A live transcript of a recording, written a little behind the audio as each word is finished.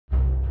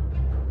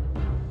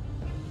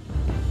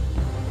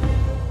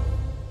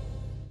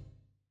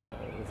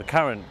the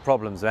current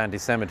problems of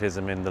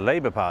anti-Semitism in the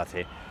Labour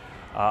Party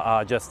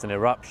are just an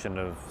eruption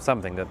of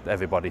something that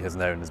everybody has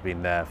known has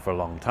been there for a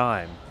long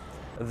time.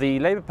 The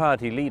Labour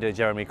Party leader,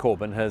 Jeremy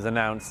Corbyn, has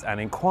announced an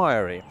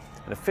inquiry,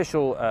 an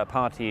official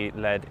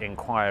party-led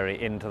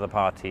inquiry into the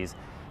party's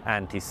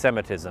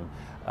anti-Semitism.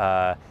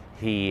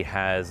 He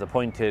has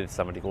appointed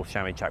somebody called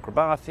Shami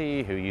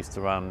Chakrabarti, who used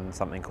to run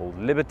something called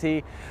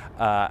Liberty,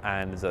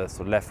 and is a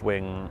sort of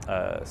left-wing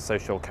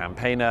social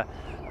campaigner,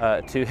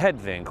 to head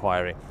the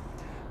inquiry.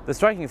 The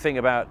striking thing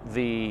about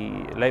the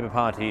Labour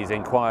Party's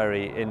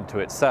inquiry into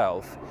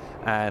itself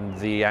and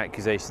the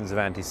accusations of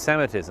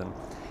anti-Semitism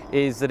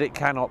is that it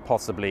cannot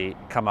possibly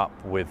come up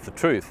with the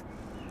truth.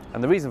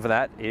 And the reason for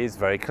that is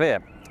very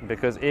clear,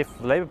 because if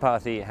the Labour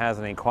Party has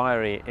an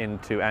inquiry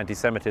into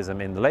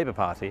anti-Semitism in the Labour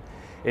Party,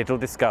 it'll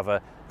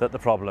discover that the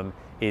problem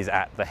is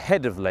at the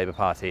head of the Labour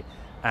Party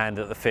and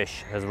that the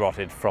fish has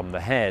rotted from the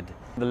head.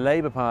 The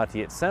Labour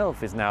Party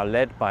itself is now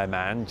led by a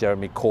man,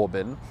 Jeremy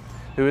Corbyn,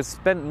 who has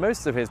spent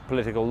most of his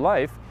political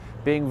life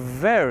being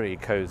very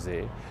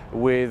cosy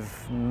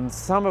with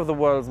some of the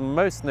world's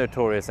most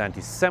notorious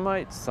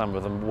anti-Semites, some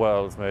of the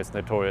world's most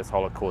notorious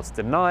Holocaust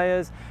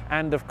deniers,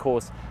 and of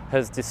course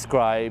has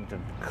described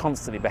and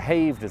constantly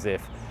behaved as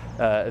if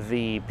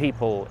the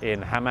people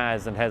in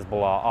Hamas and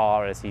Hezbollah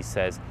are, as he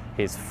says,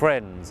 his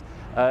friends.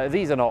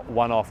 These are not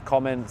one-off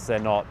comments, they're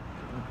not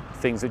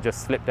things that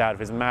just slipped out of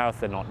his mouth,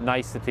 they're not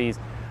niceties,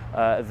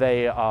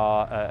 they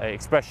are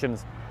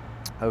expressions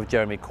of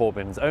Jeremy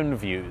Corbyn's own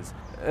views.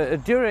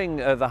 During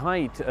the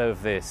height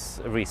of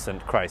this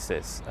recent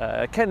crisis,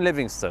 Ken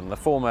Livingstone, the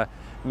former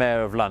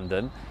mayor of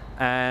London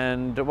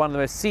and one of the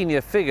most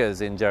senior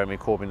figures in Jeremy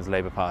Corbyn's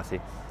Labour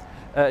Party,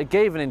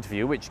 gave an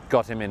interview which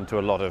got him into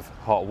a lot of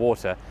hot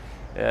water,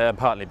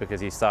 partly because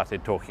he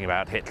started talking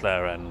about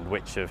Hitler and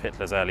which of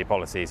Hitler's early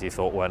policies he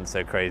thought weren't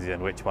so crazy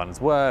and which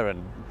ones were,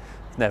 and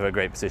it's never a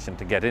great position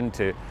to get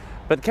into.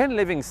 But Ken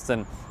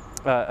Livingstone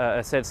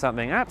said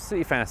something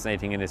absolutely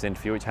fascinating in his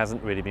interview which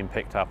hasn't really been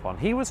picked up on.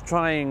 He was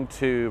trying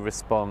to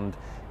respond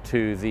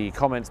to the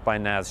comments by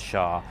Naz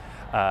Shah,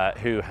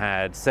 who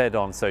had said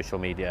on social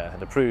media,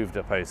 had approved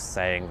a post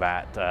saying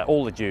that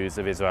all the Jews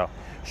of Israel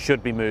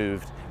should be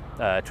moved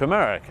to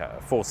America,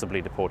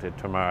 forcibly deported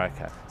to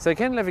America. So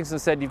Ken Livingstone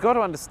said, you've got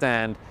to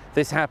understand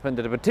this happened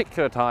at a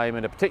particular time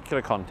in a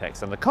particular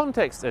context, and the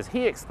context, as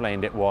he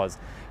explained it, was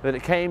that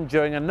it came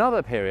during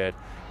another period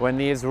when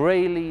the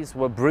Israelis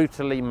were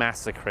brutally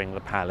massacring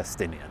the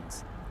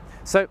Palestinians.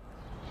 So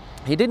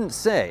he didn't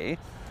say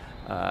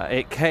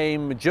it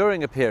came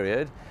during a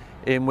period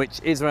in which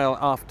Israel,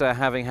 after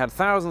having had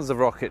thousands of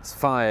rockets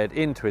fired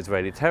into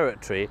Israeli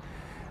territory,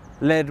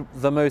 led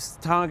the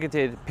most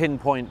targeted,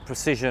 pinpoint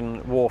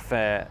precision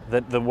warfare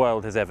that the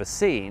world has ever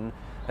seen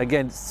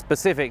against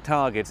specific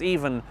targets,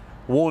 even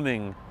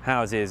warning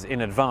houses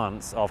in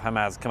advance of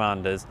Hamas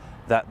commanders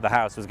that the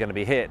house was going to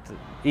be hit,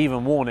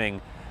 even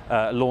warning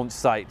launch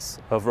sites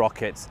of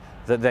rockets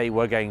that they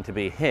were going to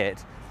be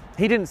hit.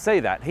 He didn't say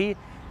that. He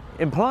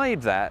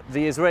implied that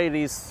the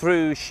Israelis,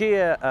 through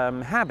sheer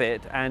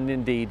habit and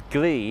indeed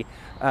glee,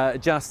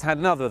 just had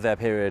another of their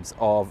periods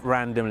of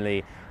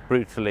randomly,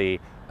 brutally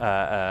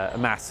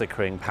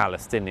massacring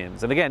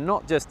Palestinians. And again,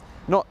 not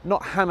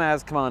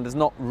Hamas commanders,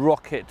 not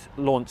rocket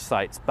launch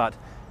sites, but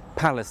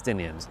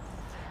Palestinians.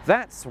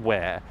 That's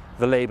where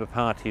the Labour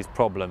Party's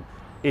problem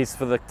is,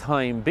 for the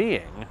time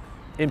being,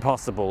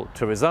 impossible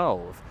to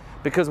resolve.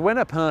 Because when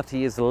a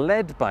party is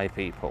led by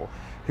people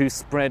who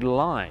spread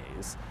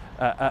lies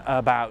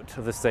about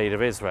the state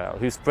of Israel,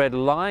 who spread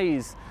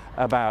lies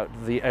about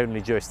the only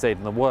Jewish state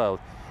in the world,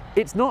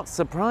 it's not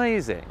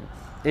surprising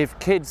if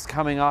kids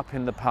coming up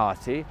in the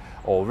party,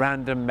 or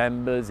random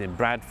members in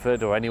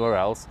Bradford or anywhere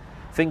else,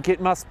 think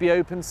it must be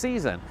open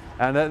season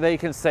and that they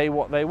can say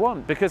what they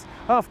want. Because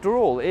after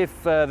all,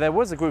 if there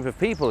was a group of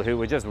people who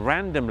were just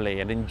randomly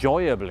and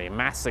enjoyably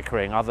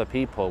massacring other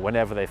people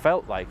whenever they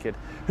felt like it,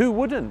 who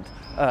wouldn't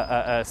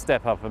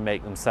step up and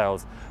make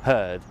themselves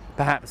heard,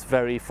 perhaps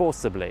very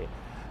forcibly?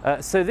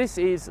 So this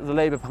is the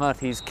Labour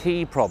Party's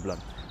key problem.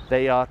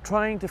 They are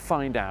trying to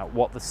find out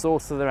what the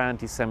source of their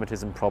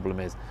anti-Semitism problem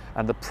is,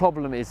 and the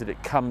problem is that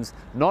it comes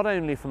not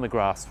only from the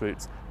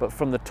grassroots but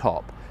from the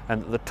top,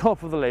 and the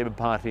top of the Labour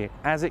Party,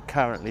 as it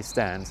currently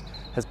stands,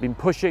 has been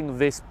pushing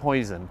this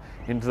poison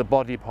into the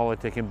body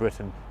politic in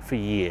Britain for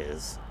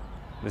years.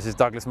 This is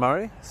Douglas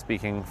Murray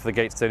speaking for the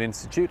Gatestone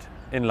Institute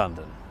in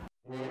London.